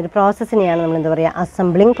കൺവേർട്ട് ചെയ്യുന്ന ഒരു പ്രോസസ്സിനെയാണ് നമ്മൾ എന്താ പറയുക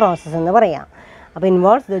അസംബ്ലിംഗ് പ്രോസസ്സ് എന്ന് പറയാം. അപ്പോൾ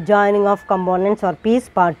involves the joining of components or piece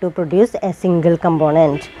part two produce A single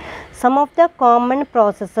component. Some of the common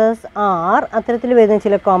processes R അത്തരത്തിൽ വരുന്ന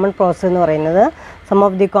ചില കോമൺ പ്രോസസ്സ് എന്ന് പറയുന്നത് some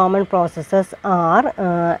of the common processes R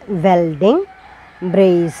welding,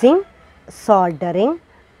 bracing, soldering,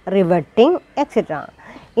 riveting, etc.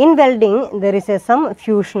 In welding there is some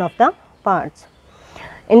fusion of the parts.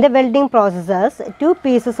 In the welding processes, two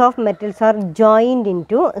pieces of metals are joined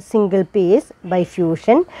into a single piece by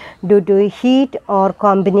fusion due to heat or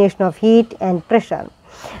combination of heat and pressure.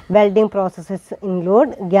 Welding processes include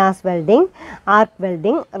gas welding, arc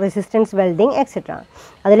welding, resistance welding, etc.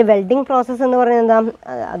 അതിൽ welding process എന്ന് പറയുന്നത്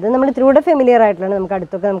അത് നമ്മൾ ഇത്തിരി familiar ആയിട്ടുള്ള നമുക്ക്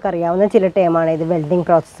അടുത്തൊക്കെ നമുക്കറിയാവുന്ന ചില ടേമാണ് ഇത് വെൽഡിംഗ്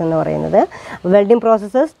പ്രോസസ്സ് എന്ന് പറയുന്നത്. Welding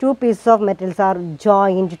processes to pieces of metals are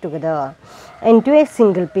joined together into A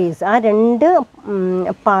single piece. ആ രണ്ട്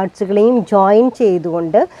പാർട്സുകളെയും ജോയിൻ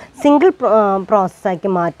ചെയ്തുകൊണ്ട് സിംഗിൾ പ്രോസസ്സാക്കി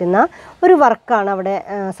മാറ്റുന്ന ഒരു വർക്കാണ് അവിടെ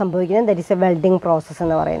സംഭവിക്കുന്നത്. That is A welding process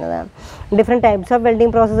എന്ന് പറയുന്നത്. Different types of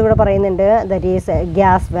welding process ഇവിടെ പറയുന്നുണ്ട്. That is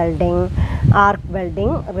gas welding, arc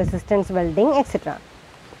welding, resistance welding, etcetera.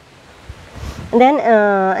 Then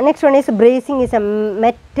next one is brazing is a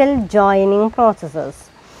metal joining processes.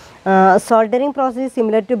 Soldering process is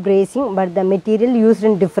similar to brazing, but the material used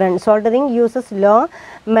in different. Soldering uses low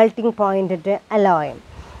melting point at alloy.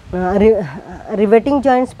 Riveting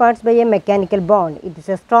joins parts by a mechanical bond. It is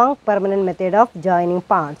a strong permanent method of joining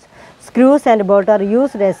parts. Screws and bolts are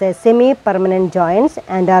used as a semi-permanent joints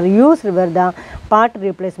and are used where the part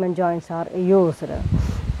replacement joints are used.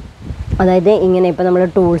 അതായത് ഇങ്ങനെ ഇപ്പോൾ നമ്മൾ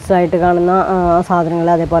ടൂൾസായിട്ട് കാണുന്ന സാധനങ്ങൾ,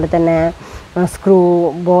 അതേപോലെ തന്നെ screw,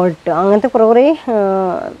 bolt, അങ്ങനത്തെ കുറേ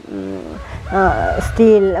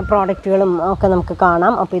സ്റ്റീൽ പ്രോഡക്റ്റുകളും ഒക്കെ നമുക്ക്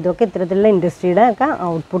കാണാം. അപ്പോൾ ഇതൊക്കെ ഇത്തരത്തിലുള്ള ഇൻഡസ്ട്രിയുടെ ഒക്കെ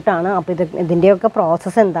ഔട്ട്പുട്ടാണ്. അപ്പോൾ ഇതിൻ്റെയൊക്കെ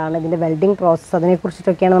പ്രോസസ്സ് എന്താണ്, ഇതിൻ്റെ വെൽഡിംഗ് പ്രോസസ്സ്,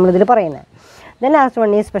 അതിനെക്കുറിച്ചിട്ടൊക്കെയാണ് നമ്മളിതിൽ പറയുന്നത്. Then last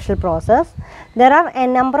one is special process. There are a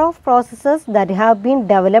number of processes that have been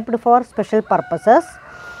developed for special purposes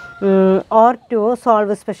or to solve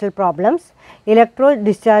special problems. Electrode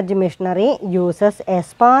discharge machinery uses a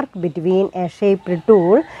spark between a shaped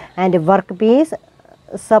tool and a workpiece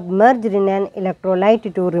submerged in an electrolyte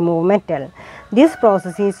to remove metal. This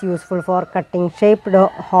process is useful for cutting shaped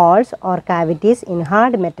holes or cavities in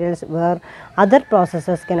hard metals where other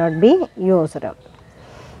processes cannot be used.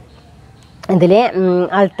 ഇതിൽ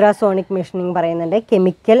ultrasonic machining പറയുന്നുണ്ട്,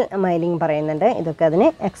 chemical മൈലിംഗ് പറയുന്നുണ്ട്. ഇതൊക്കെ അതിന്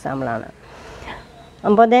എക്സാമ്പിളാണ്.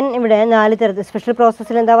 അപ്പോൾ then ഇവിടെ 4 തരത്തിൽ special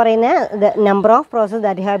പ്രോസസ്സിൽ എന്താ പറയുന്നത്, the number of process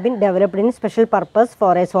that have been developed in special purpose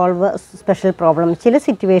for A solve special problem. ചില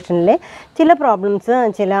സിറ്റുവേഷനിൽ ചില പ്രോബ്ലംസ്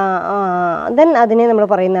ദെൻ അതിനെ നമ്മൾ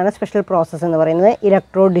പറയുന്നതാണ് സ്പെഷ്യൽ പ്രോസസ്സ് എന്ന് പറയുന്നത്.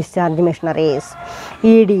 Electro discharge machineries,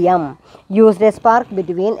 EDM, used a spark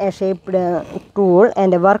between a shaped tool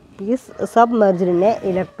and a workpiece submerged in a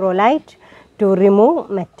electrolyte to remove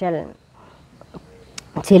metal.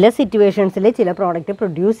 ചില സിറ്റുവേഷൻസിൽ ചില പ്രോഡക്റ്റ്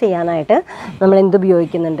പ്രൊഡ്യൂസ് ചെയ്യാനായിട്ട് നമ്മൾ എന്ത്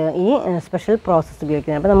ഉപയോഗിക്കുന്നുണ്ട്, ഈ സ്പെഷ്യൽ പ്രോസസ്സ്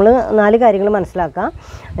ഉപയോഗിക്കുന്നുണ്ട്. അപ്പോൾ നമ്മൾ 4 കാര്യങ്ങൾ മനസ്സിലാക്കുക.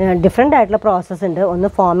 ഡിഫറെൻ്റ് ആയിട്ടുള്ള പ്രോസസ്സ് ഉണ്ട്. ഒന്ന്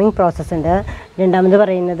ഫോമിംഗ് പ്രോസസ്സ് ഉണ്ട്, രണ്ടാമത്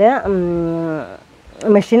പറയുന്നത്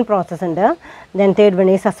മെഷീൻ പ്രോസസ്സ് ഉണ്ട്, then third one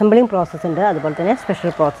is assembling process ഉണ്ട്, അതുപോലെ തന്നെ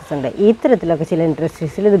സ്പെഷ്യൽ പ്രോസസ്സ് ഉണ്ട്. ഈ തരത്തിലൊക്കെ ചില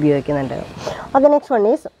ഇൻഡസ്ട്രീസിൽ ഇത് ഉപയോഗിക്കുന്നുണ്ട്. Okay, next one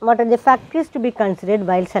is what are the factors to be considered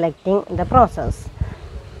while selecting the process.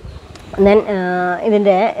 Then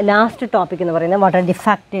ഇതിൻ്റെ ലാസ്റ്റ് ടോപ്പിക് എന്ന് പറയുന്നത് what are the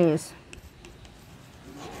factors.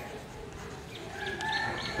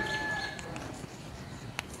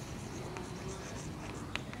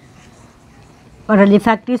 What are the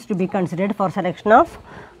factors to be considered four selection of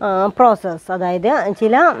process. അതായത്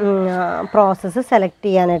ചില process select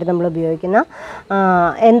ചെയ്യാനായിട്ട് നമ്മൾ ഉപയോഗിക്കുന്ന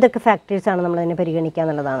എന്തൊക്കെ ഫാക്ടേഴ്സാണ് നമ്മളതിനെ പരിഗണിക്കുക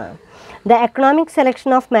എന്നുള്ളതാണ്. The economic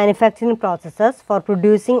selection of manufacturing processes for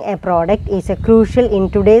producing a product is a crucial in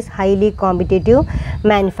today's highly competitive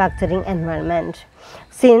manufacturing environment.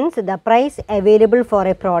 Since the price available for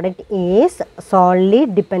a product is solely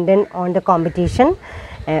dependent on the competition,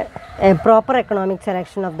 a proper economic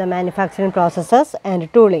selection of the manufacturing processes and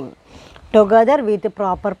tooling, together with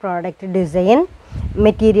proper product design,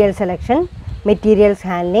 material selection, materials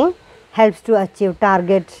handling, helps to achieve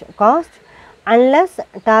target cost. Unless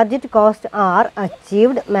target costs are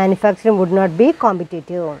achieved, manufacturing would not be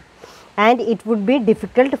competitive and it would be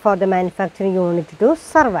difficult for the manufacturing unit to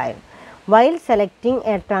survive. While selecting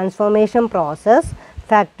a transformation process,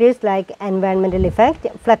 factors like environmental effect,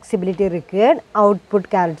 flexibility required, output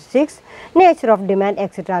characteristics, nature of demand,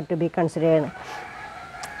 etc. are to be considered.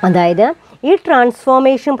 അതായത് ഈ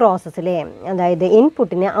transformation പ്രോസസ്സിലെ, അതായത്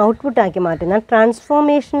ഇൻപുട്ടിനെ ഔട്ട്പുട്ടാക്കി മാറ്റുന്ന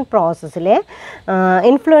transformation പ്രോസസ്സിലെ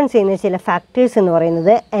influence ചെയ്യുന്ന ചില factors എന്ന്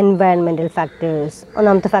പറയുന്നത് environmental factors.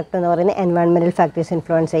 ഒന്നാമത്തെ ഫാക്ടർ എന്ന് പറയുന്നത് എൻവയൺമെൻറ്റൽ ഫാക്ടേഴ്സ്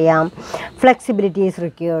ഇൻഫ്ലുവൻസ് ചെയ്യാം. ഫ്ലെക്സിബിലിറ്റി ഈസ്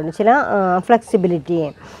റിക്വേർഡ്, ചില ഫ്ലെക്സിബിലിറ്റി,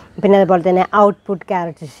 പിന്നെ അതുപോലെ തന്നെ output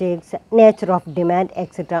characteristics, nature of demand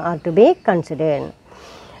etcetera are to be considered.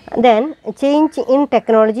 Then change in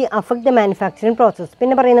technology affect the manufacturing process.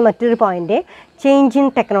 പിന്നെ പറയുന്ന മറ്റൊരു point change in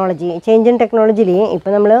technology. Change in ടെക്നോളജിയിൽ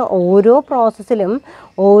ഇപ്പോൾ നമ്മൾ ഓരോ പ്രോസസ്സിലും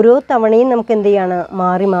ഓരോ തവണയും നമുക്ക് എന്ത് ചെയ്യാണ്,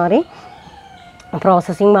 മാറി മാറി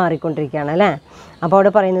പ്രോസസ്സിങ് മാറിക്കൊണ്ടിരിക്കുകയാണ് അല്ലേ. അപ്പോൾ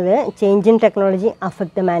അവിടെ പറയുന്നത് change in technology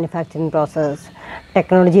affect the manufacturing process.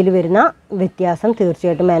 ടെക്നോളജിയിൽ വരുന്ന വ്യത്യാസം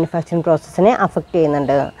തീർച്ചയായിട്ടും മാനുഫാക്ചറിങ് പ്രോസസ്സിനെ അഫക്റ്റ്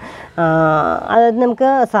ചെയ്യുന്നുണ്ട്. അതായത് നമുക്ക്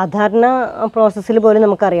സാധാരണ പ്രോസസ്സിൽ പോലും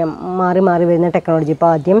നമുക്കറിയാം മാറി മാറി വരുന്ന ടെക്നോളജി. ഇപ്പോൾ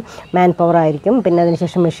ആദ്യം മാൻ പവർ ആയിരിക്കും, പിന്നെ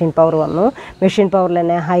അതിനുശേഷം മെഷീൻ പവർ വന്നു. മെഷീൻ പവറിൽ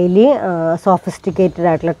തന്നെ ഹൈലി സോഫിസ്റ്റിക്കേറ്റഡ്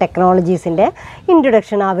ആയിട്ടുള്ള ടെക്നോളജീസിൻ്റെ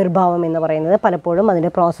ഇൻട്രൊഡക്ഷൻ, ആവിർഭാവം എന്ന് പറയുന്നത് പലപ്പോഴും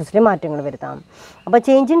അതിൻ്റെ പ്രോസസ്സിൽ മാറ്റങ്ങൾ വരുത്താം. അപ്പോൾ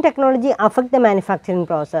change in technology affect the manufacturing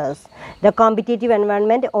process. The competitive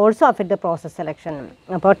environment also affect the process selection.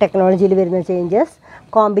 അപ്പോൾ ടെക്നോളജിയിൽ വരുന്ന ചേഞ്ചസ്,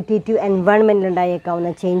 കോമ്പറ്റേറ്റീവ് എൻവയൺമെൻറ്റിൽ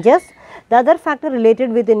ഉണ്ടായേക്കാവുന്ന changes. The other factor related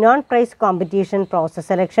with the non-price competition process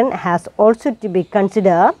selection has also to be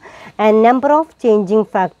considered a number of changing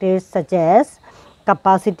factors such as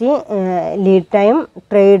capacity, lead time,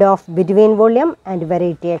 trade-off between volume and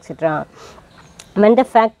variety, etc. When the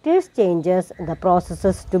factors changes, the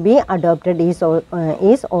processes to be adopted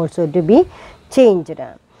is also to be changed.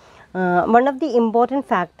 One of the important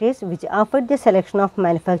factors which affect the selection of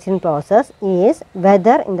manufacturing process is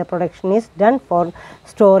whether in the production is done for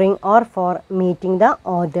storing or for meeting the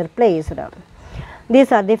order placed.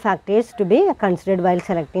 These are the factors to be considered while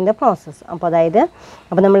selecting the process.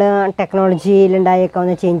 അപ്പോൾ നമ്മൾ ടെക്നോളജിയിൽ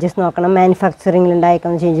ഉണ്ടായേക്കാവുന്ന changes നോക്കണം, മാനുഫാക്ചറിങ്ങിൽ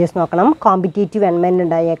ഉണ്ടായേക്കാവുന്ന changes നോക്കണം, competitive എൻവയൺമെൻറ്റിൽ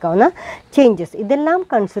ഉണ്ടായേക്കാവുന്ന changes, ഇതെല്ലാം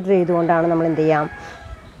consider ചെയ്തുകൊണ്ടാണ് നമ്മൾ എന്ത് ചെയ്യാം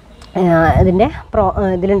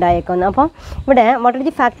ഇതിലുണ്ടായേക്കുന്നത്. അപ്പോൾ ഇവിടെ what are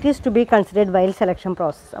the factors to be considered while selection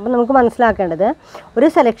process. അപ്പോൾ നമുക്ക് മനസ്സിലാക്കേണ്ടത് ഒരു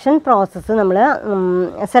സെലക്ഷൻ പ്രോസസ്സ് നമ്മൾ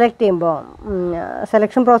സെലക്ട് ചെയ്യുമ്പോൾ,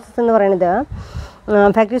 സെലക്ഷൻ പ്രോസസ്സ് എന്ന് പറയുന്നത്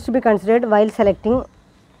factors to be considered while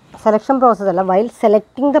selection process അല്ല, വൈൽ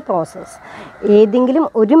സെലക്ടിങ് ദ പ്രോസസ്സ്. ഏതെങ്കിലും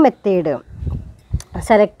ഒരു മെത്തേഡ്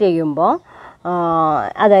സെലക്ട് ചെയ്യുമ്പോൾ,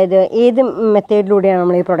 അതായത് ഏത് മെത്തേഡിലൂടെയാണ്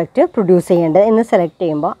നമ്മൾ ഈ പ്രൊഡക്റ്റ് പ്രൊഡ്യൂസ് ചെയ്യേണ്ടത് എന്ന് സെലക്ട്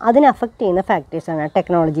ചെയ്യുമ്പോൾ അതിനെ അഫക്റ്റ് ചെയ്യുന്ന ഫാക്ടേഴ്സാണ്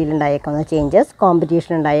ടെക്നോളജിയിൽ ഉണ്ടായേക്കാവുന്ന ചേഞ്ചസ്,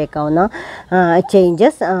 കോമ്പറ്റീഷൻ ഉണ്ടായേക്കാവുന്ന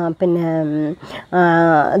ചേഞ്ചസ്, പിന്നെ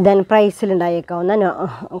ദെൻ പ്രൈസിൽ ഉണ്ടായേക്കാവുന്ന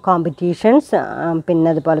കോമ്പറ്റീഷൻസ്,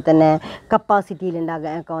 പിന്നെ അതുപോലെ തന്നെ കപ്പാസിറ്റിയിൽ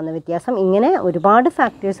ഉണ്ടായേക്കാവുന്ന വ്യത്യാസം. ഇങ്ങനെ ഒരുപാട്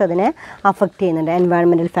ഫാക്ടേഴ്സ് അതിനെ അഫക്റ്റ് ചെയ്യുന്നുണ്ട്.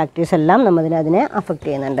 എൻവയൺമെൻറ്റൽ ഫാക്ടേഴ്സ് എല്ലാം അതിനെ അഫക്റ്റ്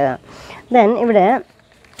ചെയ്യുന്നുണ്ട്. ദെൻ ഇവിടെ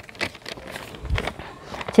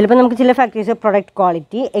ചിലപ്പോൾ നമുക്ക് ചില factors product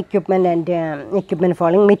quality, equipment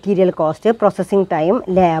following, material cost, processing time,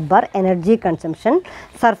 labour, energy consumption,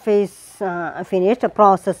 surface finished,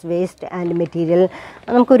 process waste and material.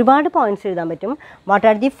 നമുക്ക് ഒരുപാട് പോയിൻറ്റ്സ് എഴുതാൻ പറ്റും. What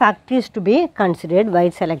are the factors to be considered Y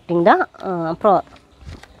selecting the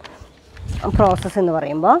process എന്ന്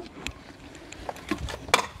പറയുമ്പോൾ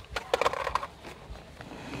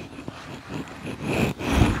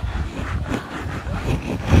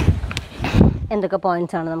എന്തൊക്കെ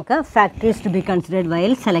പോയിന്റ്സ് ആണ് നമുക്ക് factors to be considered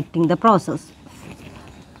while selecting the process.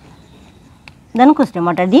 Then question,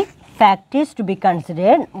 what are the factors to be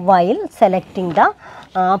considered while selecting the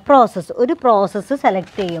process? ഒരു process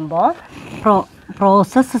select ചെയ്യുമ്പോൾ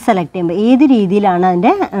ഏത് രീതിയിലാണ്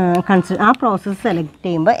അതിൻ്റെ ആ പ്രോസസ്സ് സെലക്ട്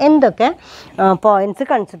ചെയ്യുമ്പോൾ എന്തൊക്കെ പോയിൻറ്റ്സ്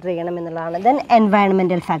കൺസിഡർ ചെയ്യണം എന്നുള്ളതാണ്. ദെൻ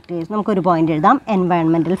എൻവയൺമെൻറ്റൽ ഫാക്ടേഴ്സ്, നമുക്കൊരു പോയിൻ്റ് എഴുതാം.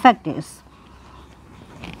 എൻവയൺമെൻറ്റൽ ഫാക്ടേഴ്സ്,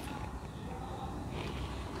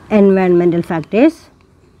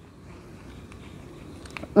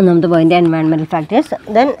 ഒന്നാമത്തെ point environmental factors.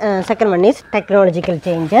 Then second one is technological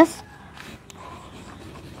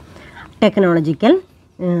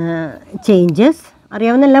changes.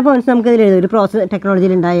 അറിയാവുന്ന എല്ലാ പോയിൻറ്റ്സും നമുക്ക് ഇതിൽ എഴുതും. ഒരു പ്രോസസ്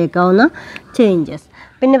ടെക്നോളജിയിൽ ഉണ്ടായേക്കാവുന്ന ചേഞ്ചസ്.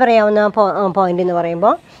 പിന്നെ പറയാവുന്ന പോയിൻ്റ് എന്ന്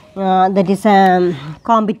പറയുമ്പോൾ ദറ്റ് ഈസ്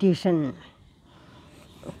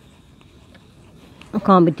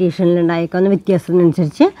കോമ്പറ്റീഷനിൽ ഉണ്ടായേക്കാവുന്ന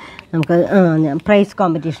വ്യത്യാസത്തിനനുസരിച്ച് നമുക്ക് പ്രൈസ്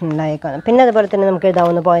കോമ്പറ്റീഷനിൽ ഉണ്ടായേക്കാവുന്ന. പിന്നെ അതുപോലെ തന്നെ നമുക്ക്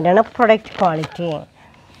എഴുതാവുന്ന പോയിൻ്റാണ് product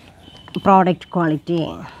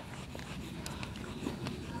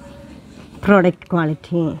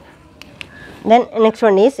quality. Then next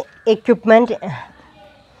one is equipment,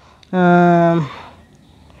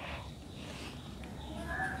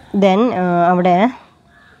 then അവിടെ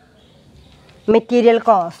material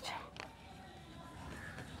cost,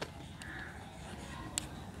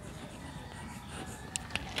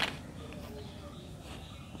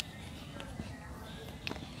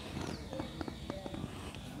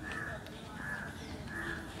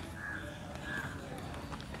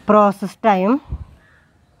 process time,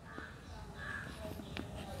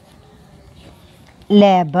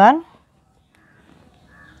 labor,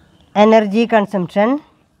 energy consumption,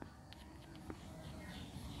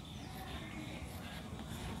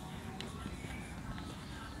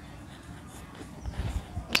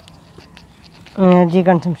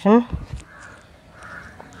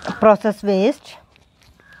 process waste,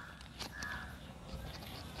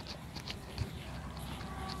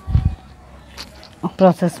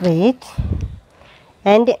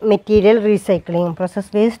 and material recycling. Process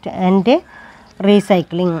waste and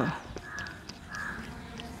recycling.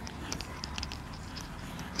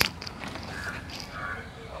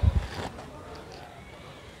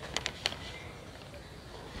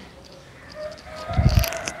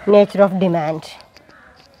 Nature of demand.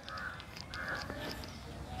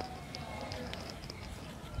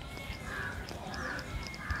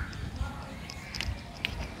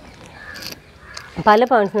 പല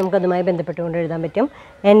പോയിൻറ്റ്സ് നമുക്കതുമായി ബന്ധപ്പെട്ടുകൊണ്ട് എഴുതാൻ പറ്റും.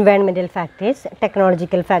 Environmental factors,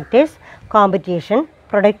 technological factors, competition,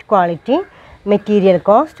 product quality, material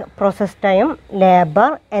cost, process time,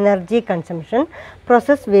 labour, energy consumption,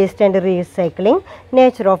 process waste and recycling,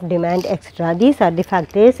 nature of demand etcetera. These are the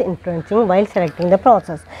factors influencing while selecting the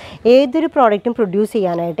process. ഏതൊരു പ്രോഡക്റ്റും produce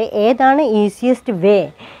ചെയ്യാനായിട്ട് ഏതാണ് easiest വേ,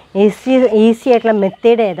 easy ആയിട്ടുള്ള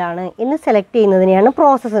method ഏതാണ് എന്ന് select ചെയ്യുന്നതിനെയാണ്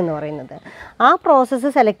process എന്ന് പറയുന്നത്. ആ process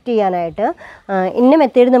select ചെയ്യാനായിട്ട് ഇന്ന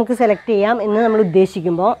മെത്തേഡ് നമുക്ക് സെലക്ട് ചെയ്യാം എന്ന് നമ്മൾ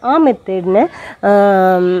ഉദ്ദേശിക്കുമ്പോൾ ആ മെത്തേഡിനെ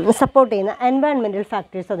സപ്പോർട്ട് ചെയ്യുന്ന എൻവയൺമെൻറ്റൽ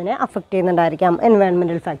ഫാക്ടേഴ്സ് അതിനെ അഫക്റ്റ് ചെയ്യുന്നുണ്ടായിരിക്കാം.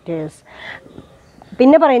 Environmental factors.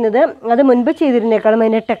 പിന്നെ പറയുന്നത് അത് മുൻപ് ചെയ്തിരുന്നേക്കാളും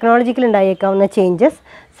അതിന് ടെക്നോളജിക്കൽ ഉണ്ടായേക്കാവുന്ന ചേഞ്ചസ്.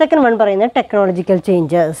 സെക്കൻഡ് വൺ പറയുന്നത് ടെക്നോളജിക്കൽ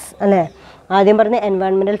ചേഞ്ചസ് അല്ലേ. ആദ്യം പറഞ്ഞ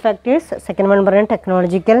എൻവയൺമെൻറ്റൽ ഫാക്ടേഴ്സ്, സെക്കൻഡ് വൺ പറയുന്നത്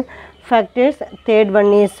technological factors, third one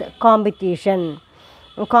is competition,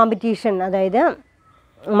 അതായത്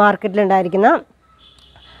മാർക്കറ്റിലുണ്ടായിരിക്കുന്ന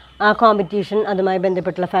ആ കോമ്പറ്റീഷൻ, അതുമായി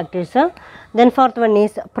ബന്ധപ്പെട്ടുള്ള factors. Then fourth one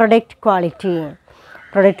is product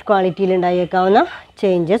ക്വാളിറ്റിയിൽ ഉണ്ടായേക്കാവുന്ന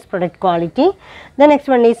changes, product quality. Then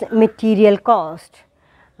next one is material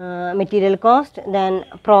cost, then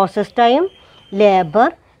process time, labour,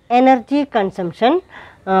 energy consumption,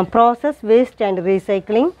 process waste and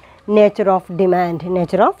recycling, nature of demand.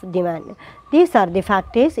 These are the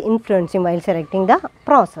factors influencing while selecting the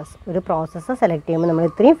process. ഒരു process select ചെയ്യുമ്പോൾ നമ്മൾ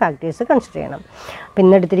ഇത്രയും factors consider ചെയ്യണം.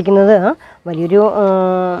 പിന്നെ എടുത്തിരിക്കുന്നത് വലിയൊരു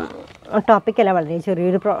ടോപ്പിക്കല്ല, വളരെ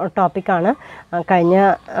ചെറിയൊരു ടോപ്പിക്കാണ്. കഴിഞ്ഞ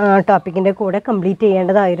ടോപ്പിക്കിൻ്റെ കൂടെ കംപ്ലീറ്റ്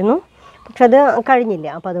ചെയ്യേണ്ടതായിരുന്നു, പക്ഷെ അത് കഴിഞ്ഞില്ല.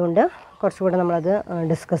 അപ്പോൾ അതുകൊണ്ട് കുറച്ചുകൂടെ നമ്മളത്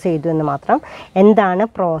ഡിസ്കസ് ചെയ്തു എന്ന് മാത്രം. എന്താണ്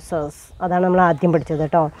പ്രോസസ്സ്, അതാണ് നമ്മൾ ആദ്യം പഠിച്ചത്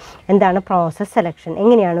കേട്ടോ. എന്താണ് പ്രോസസ്സ് സെലക്ഷൻ,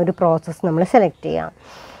 എങ്ങനെയാണ് ഒരു പ്രോസസ്സ് നമ്മൾ സെലക്ട് ചെയ്യുക.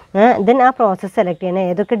 ദെൻ ആ പ്രോസസ്സ് സെലക്ട് ചെയ്യുന്ന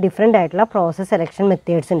ഏതൊക്കെ ഡിഫറെൻ്റ് ആയിട്ടുള്ള പ്രോസസ്സ് സെലക്ഷൻ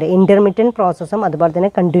മെത്തേഡ്സ് ഉണ്ട്. ഇൻ്റർമീഡിയറ്റ് പ്രോസസ്സും അതുപോലെ തന്നെ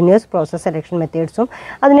കണ്ടിന്യൂസ് പ്രോസസ്സ് സെലക്ഷൻ മെത്തേഡ്സും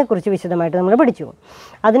അതിനെക്കുറിച്ച് വിശദമായിട്ട് നമ്മൾ പഠിച്ചു.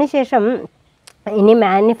 അതിനുശേഷം ഇനി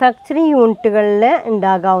മാനുഫാക്ചറിങ് യൂണിറ്റുകളിൽ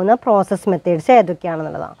ഉണ്ടാകാവുന്ന പ്രോസസ്സ് മെത്തേഡ്സ്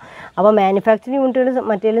ഏതൊക്കെയാണെന്നുള്ളതാണ്. അപ്പോൾ മാനുഫാക്ചറിങ് യൂണിറ്റുകൾ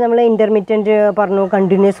മറ്റേ നമ്മൾ ഇൻ്റർമീഡിയറ്റ് പറഞ്ഞു,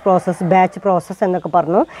 കണ്ടിന്യൂസ് പ്രോസസ്സ്, ബാച്ച് പ്രോസസ്സ് എന്നൊക്കെ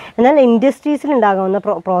പറഞ്ഞു. എന്നാൽ ഇൻഡസ്ട്രീസിൽ ഉണ്ടാകാവുന്ന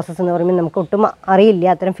പ്രോസസ്സ് എന്ന് പറയുമ്പോൾ നമുക്ക് ഒട്ടും അറിയില്ല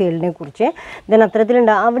അത്തരം ഫീൽഡിനെ കുറിച്ച്. ദെൻ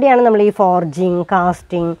അവിടെയാണ് നമ്മൾ ഈ ഫോർജിങ്,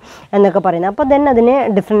 കാസ്റ്റിംഗ് എന്നൊക്കെ പറയുന്നത്. അപ്പോൾ ദെൻ അതിനെ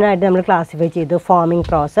ഡിഫറെൻ്റ് ആയിട്ട് നമ്മൾ ക്ലാസിഫൈ ചെയ്തു. ഫോമിംഗ്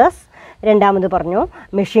പ്രോസസ്സ്, രണ്ടാമത് പറഞ്ഞു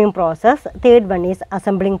machine process, third one is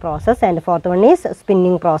assembling process and fourth one is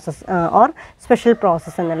spinning process or special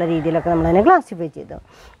process എന്നുള്ള രീതിയിലൊക്കെ നമ്മളതിനെ ക്ലാസിഫൈ ചെയ്തു.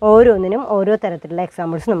 ഓരോന്നിനും ഓരോ തരത്തിലുള്ള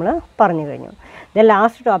എക്സാമ്പിൾസ് നമ്മൾ പറഞ്ഞു കഴിഞ്ഞു. The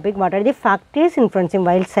last topic, what are the factors influencing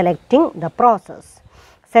while selecting the process.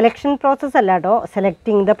 Selection process അല്ല കേട്ടോ,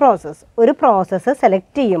 സെലക്ടിങ് ദ പ്രോസസ്സ്. ഒരു പ്രോസസ്സ്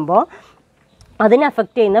സെലക്ട് ചെയ്യുമ്പോൾ അതിനെ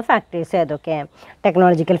അഫക്റ്റ് ചെയ്യുന്ന ഫാക്ടേഴ്സ് ഏതൊക്കെ?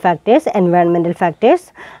 ടെക്നോളജിക്കൽ ഫാക്ടേഴ്സ്, എൻവയോൺമെൻറ്റൽ ഫാക്ടേഴ്സ്,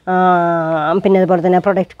 പിന്നെ അതുപോലെ തന്നെ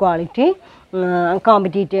product quality,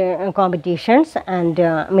 competitions and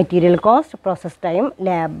material cost, process time,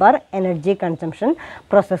 labour, energy consumption,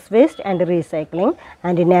 process waste and recycling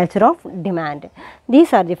and nature of demand.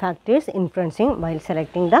 These are the factors influencing while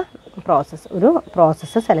selecting the process. ഒരു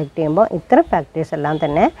process select ചെയ്യുമ്പോൾ ഇത്തരം factors എല്ലാം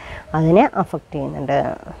തന്നെ അതിനെ affect ചെയ്യുന്നുണ്ട്.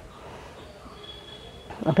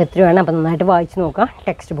 അപ്പോൾ എത്രയാണ്? അപ്പോൾ നന്നായിട്ട് വായിച്ച് നോക്കുക.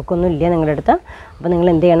 ടെക്സ്റ്റ് ബുക്കൊന്നും ഇല്ല നിങ്ങളുടെ അടുത്ത്. അപ്പോൾ നിങ്ങൾ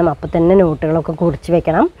എന്ത് ചെയ്യണം? അപ്പോൾ തന്നെ നോട്ടുകളൊക്കെ കുറിച്ച്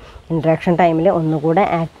വെക്കണം. ഇൻട്രാക്ഷൻ ടൈമിൽ ഒന്നുകൂടെ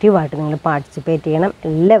ആക്റ്റീവായിട്ട് നിങ്ങൾ പാർട്ടിസിപ്പേറ്റ് ചെയ്യണം.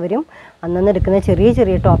 എല്ലാവരും അന്നന്ന് എടുക്കുന്ന ചെറിയ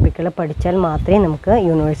ചെറിയ ടോപ്പിക്കുകൾ പഠിച്ചാൽ മാത്രമേ നമുക്ക്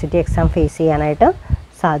യൂണിവേഴ്സിറ്റി എക്സാം ഫേസ് ചെയ്യാനായിട്ട്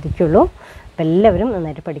സാധിക്കുള്ളൂ. അപ്പോൾ എല്ലാവരും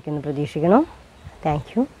നന്നായിട്ട് പഠിക്കുമെന്ന് പ്രതീക്ഷിക്കണം.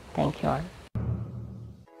 Thank you all.